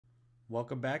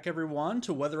Welcome back, everyone,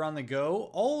 to Weather on the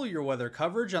Go. All your weather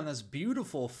coverage on this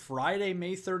beautiful Friday,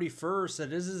 May 31st.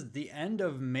 It is the end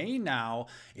of May now.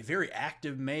 A very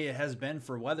active May it has been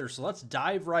for weather. So let's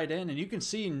dive right in. And you can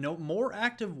see more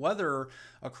active weather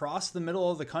across the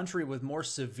middle of the country with more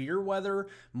severe weather,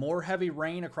 more heavy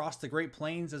rain across the Great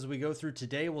Plains as we go through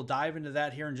today. We'll dive into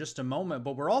that here in just a moment.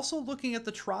 But we're also looking at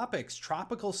the tropics.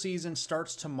 Tropical season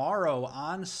starts tomorrow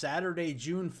on Saturday,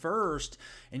 June 1st.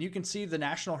 And you can see the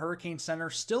National Hurricane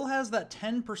Center still has that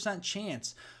 10%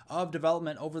 chance of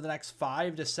development over the next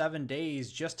 5 to 7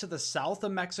 days just to the south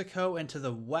of Mexico and to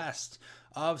the west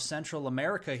of Central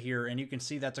America here, and you can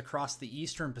see that's across the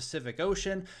eastern Pacific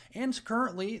Ocean. And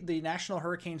currently the National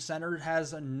Hurricane Center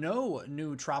has no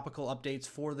new tropical updates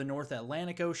for the North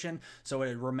Atlantic Ocean, so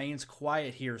it remains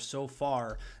quiet here so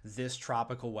far this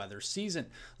tropical weather season.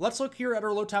 Let's look here at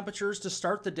our low temperatures to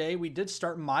start the day. We did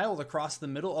start mild across the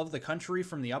middle of the country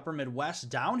from the upper Midwest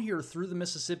down here through the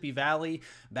Mississippi Valley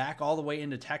back all the way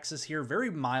into Texas here. Very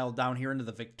mild down here into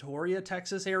the Victoria,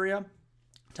 Texas area.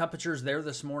 Temperatures there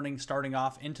this morning starting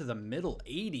off into the middle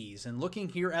 80s, and looking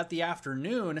here at the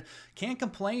afternoon, can't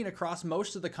complain across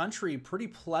most of the country. Pretty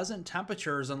pleasant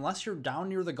temperatures unless you're down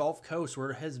near the Gulf Coast where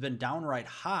it has been downright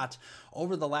hot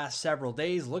over the last several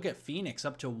days. Look at Phoenix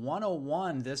up to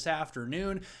 101 this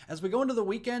afternoon. As we go into the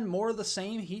weekend, more of the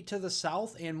same, heat to the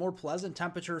south and more pleasant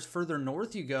temperatures further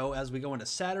north you go as we go into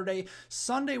Saturday.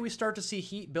 Sunday we start to see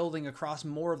heat building across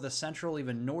more of the central,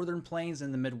 even northern plains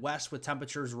in the Midwest, with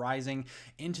temperatures rising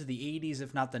into the 80s,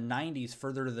 if not the 90s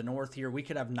further to the north here. We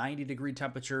could have 90-degree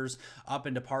temperatures up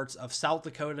into parts of South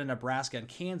Dakota, Nebraska, and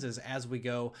Kansas as we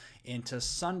go into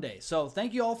Sunday. So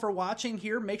thank you all for watching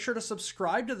here. Make sure to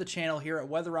subscribe to the channel here at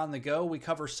Weather on the Go. We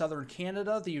cover southern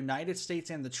Canada, the United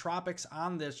States, and the tropics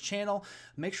on this channel.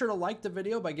 Make sure to like the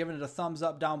video by giving it a thumbs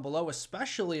up down below,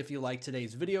 especially if you like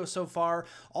today's video so far.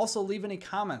 Also, leave any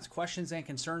comments, questions, and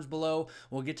concerns below.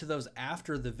 We'll get to those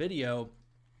after the video.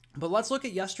 But let's look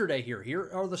at yesterday here. Here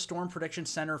are the Storm Prediction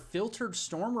Center filtered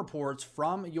storm reports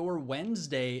from your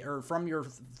Wednesday or from your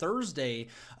Thursday,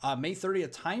 May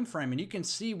 30th time frame. And you can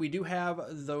see we do have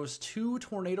those 2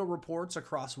 tornado reports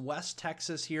across West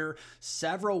Texas here,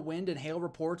 several wind and hail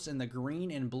reports in the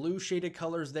green and blue shaded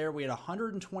colors there. We had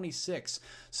 126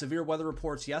 severe weather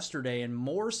reports yesterday, and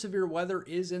more severe weather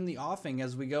is in the offing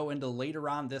as we go into later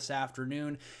on this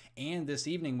afternoon and this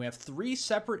evening. We have 3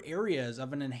 separate areas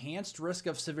of an enhanced risk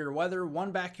of severe weather,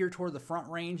 one back here toward the Front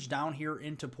Range, down here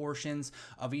into portions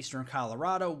of eastern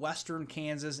Colorado, western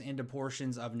Kansas, into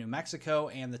portions of New Mexico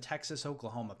and the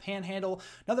Texas-Oklahoma Panhandle.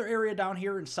 Another area down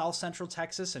here in south central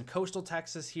Texas and coastal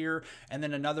Texas here, and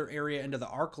then another area into the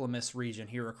Arklamis region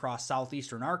here across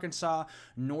southeastern Arkansas,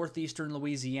 northeastern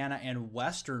Louisiana, and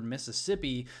western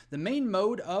Mississippi. The main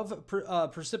mode of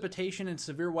precipitation and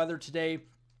severe weather today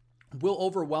will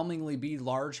overwhelmingly be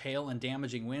large hail and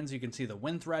damaging winds. You can see the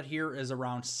wind threat here is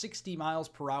around 60 miles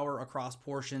per hour across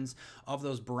portions of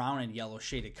those brown and yellow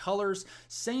shaded colors.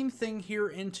 Same thing here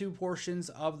into portions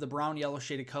of the brown yellow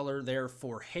shaded color there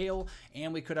for hail,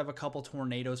 and we could have a couple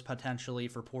tornadoes potentially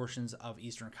for portions of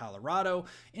eastern Colorado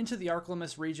into the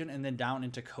Arklamis region and then down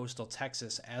into coastal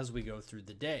Texas as we go through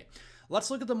the day. Let's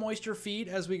look at the moisture feed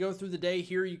as we go through the day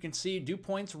here. You can see dew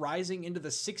points rising into the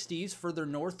 60s. Further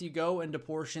north you go into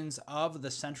portions of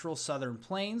the central southern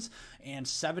plains, and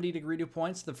 70-degree dew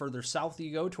points the further south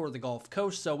you go toward the Gulf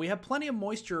Coast. So we have plenty of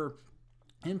moisture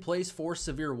in place for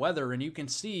severe weather, and you can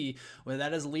see where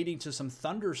that is leading to some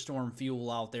thunderstorm fuel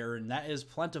out there, and that is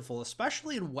plentiful,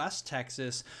 especially in West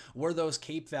Texas, where those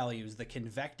CAPE values, the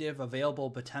convective available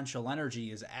potential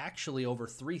energy, is actually over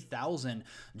 3,000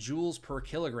 joules per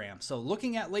kilogram. So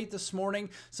looking at late this morning,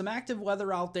 some active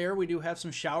weather out there. We do have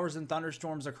some showers and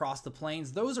thunderstorms across the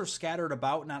plains. Those are scattered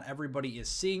about. Not everybody is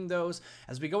seeing those.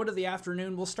 As we go into the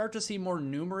afternoon, we'll start to see more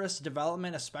numerous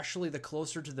development, especially the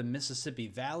closer to the Mississippi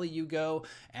Valley you go.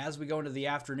 As we go into the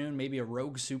afternoon, maybe a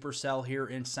rogue supercell here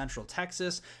in central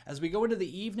Texas. As we go into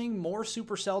the evening, more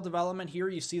supercell development here.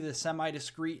 You see the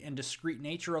semi-discrete and discrete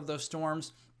nature of those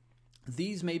storms.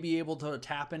 These may be able to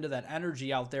tap into that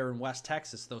energy out there in West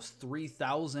Texas, those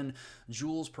 3,000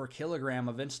 joules per kilogram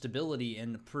of instability,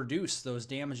 and produce those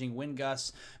damaging wind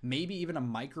gusts, maybe even a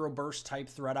microburst type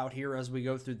threat out here as we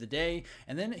go through the day.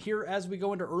 And then here as we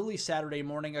go into early Saturday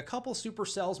morning, a couple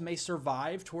supercells may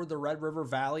survive toward the Red River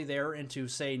Valley there into,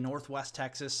 say, northwest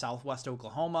Texas, southwest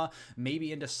Oklahoma,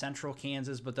 maybe into central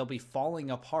Kansas, but they'll be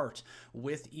falling apart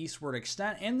with eastward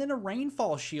extent. And then a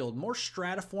rainfall shield, more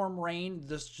stratiform rain,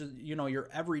 this, your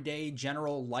everyday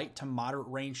general light to moderate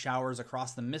rain showers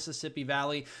across the Mississippi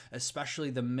Valley,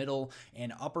 especially the middle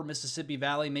and upper Mississippi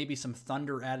Valley, maybe some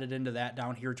thunder added into that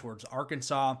down here towards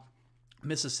Arkansas.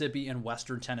 Mississippi and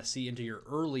western Tennessee into your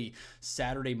early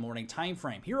Saturday morning time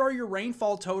frame. Here are your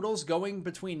rainfall totals going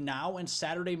between now and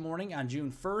Saturday morning on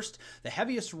June 1st. The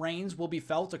heaviest rains will be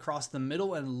felt across the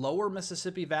middle and lower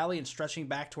Mississippi Valley and stretching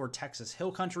back toward Texas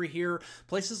Hill Country here.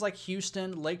 Places like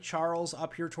Houston, Lake Charles,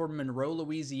 up here toward Monroe,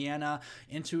 Louisiana,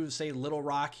 into, say, Little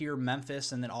Rock here,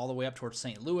 Memphis, and then all the way up towards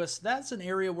St. Louis. That's an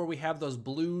area where we have those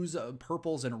blues,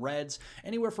 purples, and reds,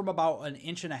 anywhere from about 1.5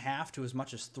 inches to as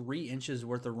much as 3 inches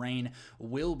worth of rain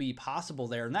will be possible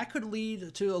there, and that could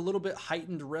lead to a little bit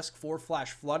heightened risk for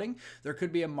flash flooding. There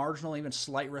could be a marginal, even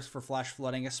slight risk for flash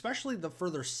flooding, especially the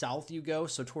further south you go,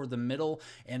 so toward the middle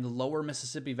and lower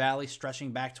Mississippi Valley,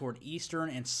 stretching back toward eastern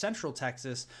and central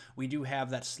Texas. We do have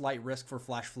that slight risk for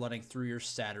flash flooding through your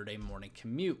Saturday morning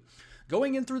commute.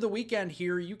 Going in through the weekend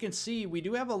here, you can see we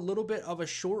do have a little bit of a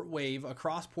short wave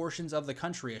across portions of the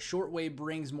country. A short wave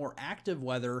brings more active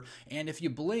weather, and if you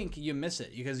blink, you miss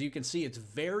it, because you can see it's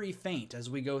very faint as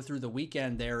we go through the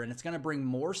weekend there, and it's going to bring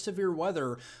more severe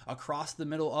weather across the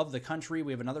middle of the country.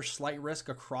 We have another slight risk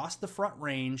across the Front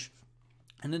Range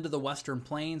and into the western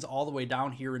plains, all the way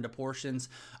down here into portions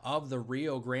of the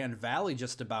Rio Grande Valley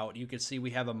just about. You can see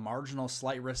we have a marginal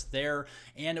slight risk there,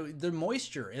 and the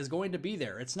moisture is going to be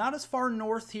there. It's not as far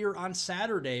north here on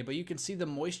Saturday, but you can see the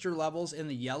moisture levels in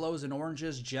the yellows and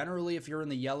oranges. Generally, if you're in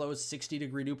the yellows,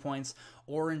 60-degree dew points,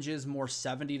 oranges more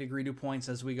 70-degree dew points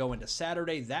as we go into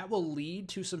Saturday. That will lead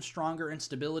to some stronger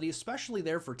instability, especially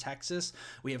there for Texas.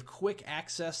 We have quick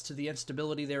access to the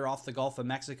instability there off the Gulf of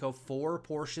Mexico for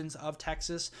portions of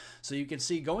Texas. So you can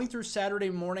see going through Saturday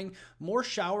morning, more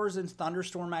showers and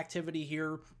thunderstorm activity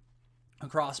here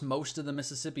across most of the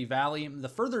Mississippi Valley. The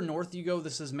further north you go,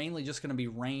 this is mainly just going to be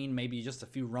rain, maybe just a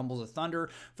few rumbles of thunder.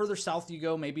 Further south you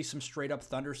go, maybe some straight up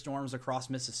thunderstorms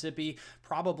across Mississippi.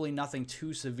 Probably nothing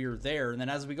too severe there. And then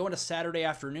as we go into Saturday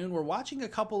afternoon, we're watching a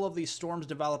couple of these storms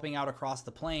developing out across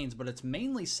the plains, but it's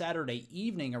mainly Saturday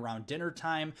evening around dinner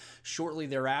time. Shortly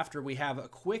thereafter, we have a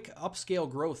quick upscale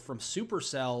growth from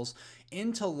supercells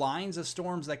into lines of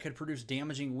storms that could produce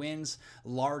damaging winds,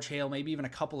 large hail, maybe even a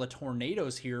couple of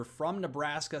tornadoes here from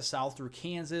Nebraska south through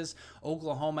Kansas,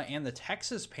 Oklahoma, and the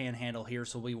Texas panhandle here.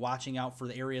 So we'll be watching out for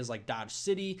the areas like Dodge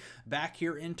City, back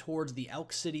here in towards the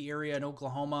Elk City area in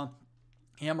Oklahoma,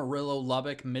 Amarillo,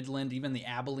 Lubbock, Midland, even the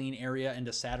Abilene area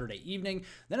into Saturday evening.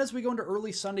 Then as we go into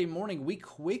early Sunday morning, we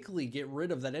quickly get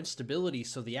rid of that instability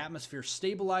so the atmosphere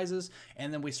stabilizes,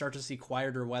 and then we start to see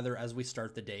quieter weather as we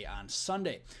start the day on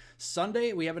Sunday.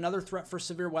 Sunday, we have another threat for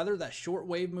severe weather. That short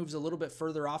wave moves a little bit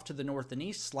further off to the north and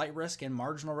east. Slight risk and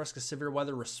marginal risk of severe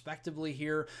weather respectively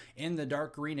here in the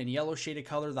dark green and yellow shaded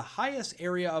color. The highest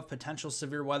area of potential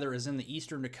severe weather is in the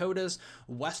eastern Dakotas,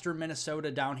 western Minnesota,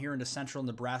 down here into central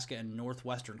Nebraska and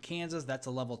northwestern Kansas. That's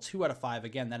a level 2 out of 5.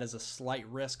 Again, that is a slight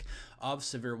risk of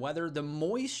severe weather. The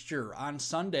moisture on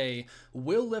Sunday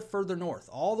will lift further north,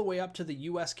 all the way up to the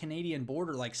U.S.-Canadian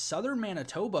border. Like southern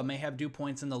Manitoba may have dew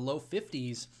points in the low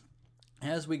 50s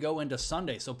as we go into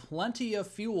Sunday. So plenty of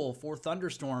fuel for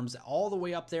thunderstorms all the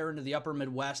way up there into the upper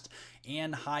Midwest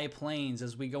and high plains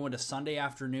as we go into Sunday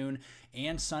afternoon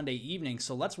and Sunday evening.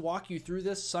 So let's walk you through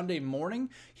this Sunday morning.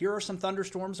 Here are some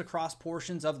thunderstorms across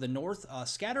portions of the north,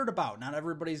 scattered about. Not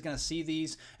everybody's going to see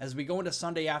these. As we go into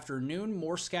Sunday afternoon,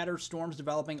 more scattered storms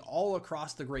developing all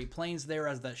across the Great Plains there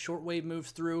as that shortwave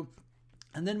moves through.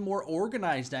 And then more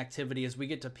organized activity as we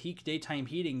get to peak daytime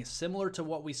heating, similar to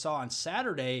what we saw on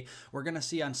Saturday, we're going to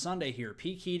see on Sunday here.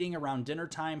 Peak heating around dinner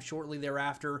time, shortly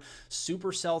thereafter.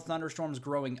 Supercell thunderstorms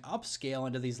growing upscale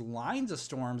into these lines of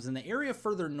storms. And the area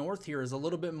further north here is a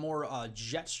little bit more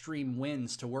jet stream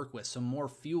winds to work with, so more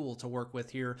fuel to work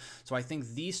with here. So I think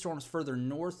these storms further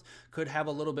north could have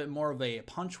a little bit more of a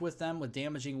punch with them, with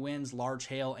damaging winds, large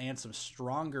hail, and some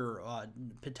stronger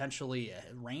potentially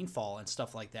rainfall and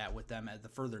stuff like that with them the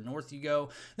further north you go.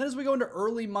 Then as we go into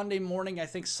early Monday morning, I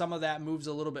think some of that moves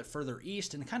a little bit further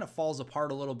east and kind of falls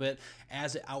apart a little bit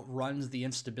as it outruns the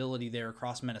instability there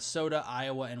across Minnesota,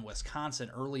 Iowa, and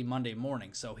Wisconsin early Monday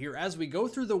morning. So here, as we go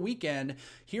through the weekend,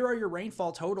 here are your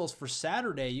rainfall totals for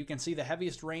Saturday. You can see the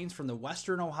heaviest rains from the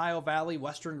western Ohio Valley,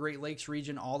 western Great Lakes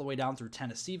region, all the way down through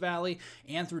Tennessee Valley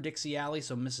and through Dixie Alley.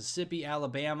 So Mississippi,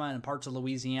 Alabama, and parts of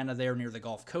Louisiana there near the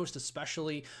Gulf Coast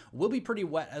especially will be pretty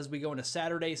wet as we go into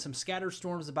Saturday. Some scattered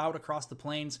storms about across the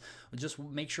plains. Just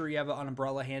make sure you have an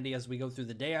umbrella handy as we go through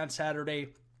the day on Saturday.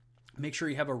 Make sure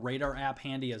you have a radar app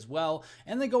handy as well.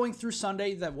 And then going through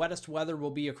Sunday, the wettest weather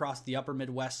will be across the upper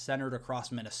Midwest, centered across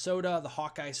Minnesota, the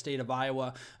Hawkeye state of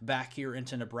Iowa, back here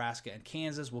into Nebraska and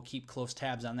Kansas. We'll keep close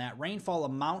tabs on that. Rainfall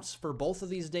amounts for both of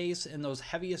these days in those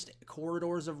heaviest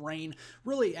corridors of rain,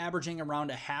 really averaging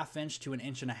around a 1/2 inch to 1.5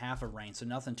 inches of rain, so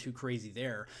nothing too crazy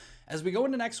there. As we go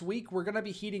into next week, we're going to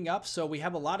be heating up. So we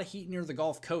have a lot of heat near the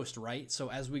Gulf Coast, right?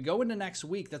 So as we go into next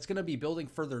week, that's going to be building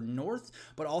further north,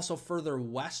 but also further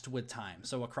west with time.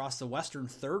 So across the western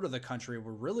third of the country,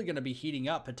 we're really going to be heating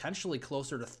up, potentially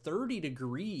closer to 30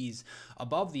 degrees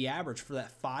above the average for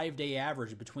that 5-day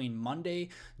average between Monday,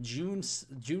 June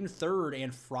 3rd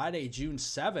and Friday, June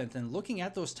 7th. And looking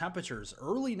at those temperatures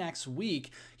early next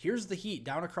week, here's the heat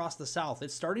down across the south.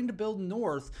 It's starting to build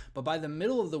north, but by the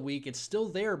middle of the week, it's still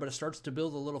there, but it's starts to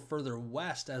build a little further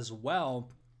west as well.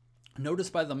 Notice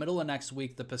by the middle of next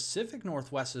week, the Pacific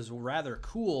Northwest is rather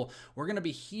cool. We're going to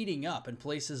be heating up in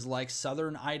places like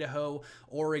southern Idaho,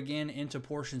 Oregon, into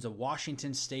portions of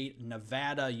Washington State,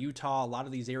 Nevada, Utah, a lot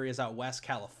of these areas out west,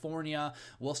 California.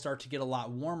 Will start to get a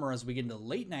lot warmer as we get into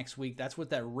late next week. That's with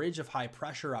that ridge of high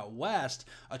pressure out west.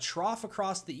 A trough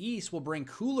across the east will bring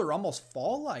cooler, almost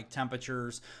fall-like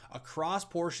temperatures across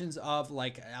portions of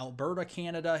like Alberta,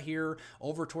 Canada here,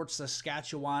 over towards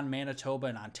Saskatchewan, Manitoba,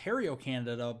 and Ontario,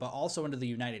 Canada, but also into the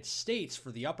United States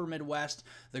for the upper Midwest,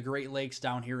 the Great Lakes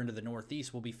down here into the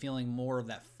Northeast. We'll be feeling more of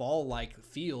that fall-like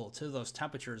feel to those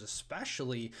temperatures,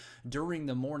 especially during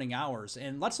the morning hours.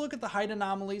 And let's look at the height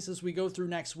anomalies as we go through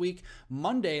next week.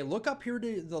 Monday, look up here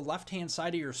to the left-hand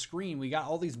side of your screen. We got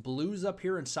all these blues up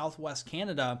here in Southwest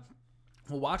Canada.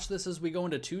 We'll watch this as we go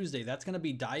into Tuesday. That's going to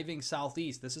be diving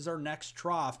southeast. This is our next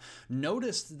trough.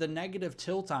 Notice the negative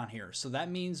tilt on here. So that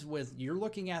means you're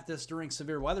looking at this during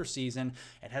severe weather season,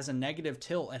 it has a negative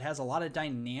tilt. It has a lot of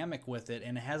dynamic with it,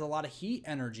 and it has a lot of heat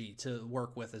energy to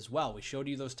work with as well. We showed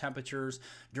you those temperatures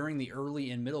during the early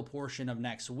and middle portion of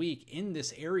next week in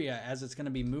this area as it's going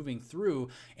to be moving through.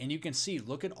 And you can see,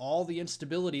 look at all the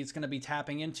instability it's going to be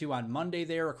tapping into on Monday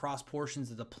there across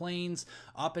portions of the plains,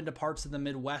 up into parts of the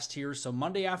Midwest here. So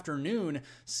Monday afternoon,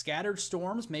 scattered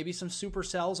storms, maybe some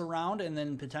supercells around, and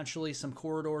then potentially some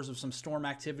corridors of some storm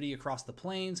activity across the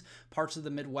plains, parts of the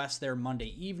Midwest there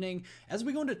Monday evening. As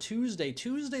we go into Tuesday,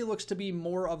 Tuesday looks to be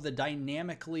more of the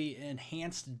dynamically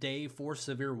enhanced day for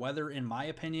severe weather, in my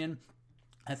opinion.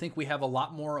 I think we have a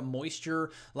lot more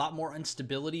moisture, a lot more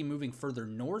instability moving further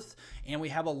north, and we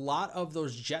have a lot of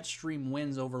those jet stream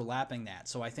winds overlapping that.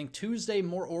 So I think Tuesday,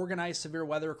 more organized severe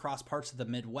weather across parts of the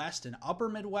Midwest and upper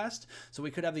Midwest. So we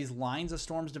could have these lines of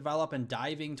storms develop and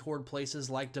diving toward places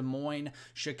like Des Moines,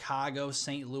 Chicago,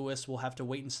 St. Louis. We'll have to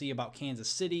wait and see about Kansas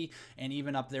City and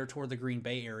even up there toward the Green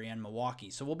Bay area and Milwaukee.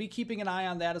 So we'll be keeping an eye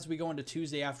on that as we go into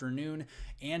Tuesday afternoon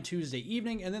and Tuesday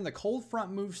evening. And then the cold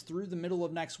front moves through the middle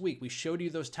of next week. We showed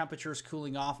you those temperatures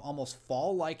cooling off, almost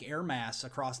fall-like air mass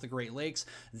across the Great Lakes.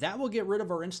 That will get rid of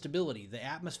our instability. The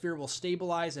atmosphere will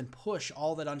stabilize and push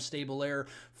all that unstable air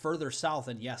further south.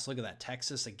 And yes, look at that,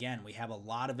 Texas again. We have a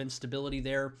lot of instability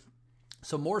there.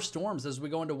 So more storms as we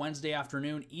go into Wednesday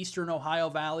afternoon, eastern Ohio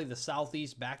Valley, the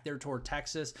southeast, back there toward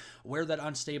Texas, where that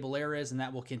unstable air is, and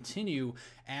that will continue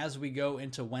as we go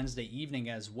into Wednesday evening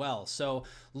as well. So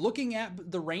looking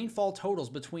at the rainfall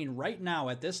totals between right now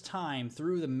at this time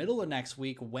through the middle of next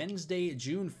week, Wednesday,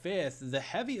 June 5th, the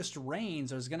heaviest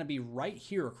rains is going to be right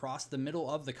here across the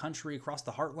middle of the country, across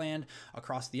the heartland,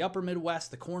 across the upper Midwest,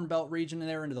 the Corn Belt region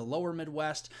there into the lower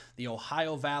Midwest, the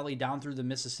Ohio Valley down through the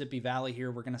Mississippi Valley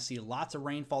here. We're going to see lots of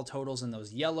rainfall totals in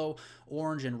those yellow,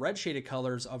 orange, and red shaded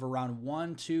colors of around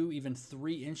 1, 2, even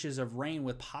 3 inches of rain,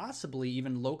 with possibly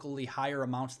even locally higher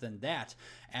amounts than that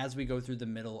as we go through the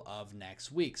middle of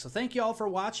next week. So thank you all for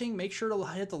watching. Make sure to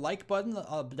hit the like button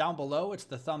down below. It's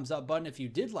the thumbs up button if you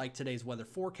did like today's weather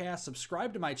forecast.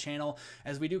 Subscribe to my channel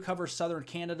as we do cover southern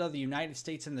Canada, the United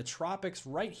States, and the tropics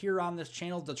right here on this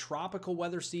channel. The tropical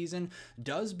weather season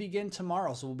does begin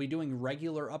tomorrow, so we'll be doing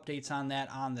regular updates on that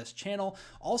on this channel.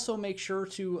 Also, make sure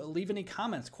to leave any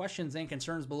comments, questions, and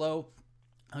concerns below.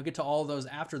 I'll get to all of those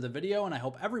after the video, and I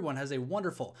hope everyone has a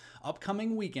wonderful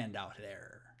upcoming weekend out there.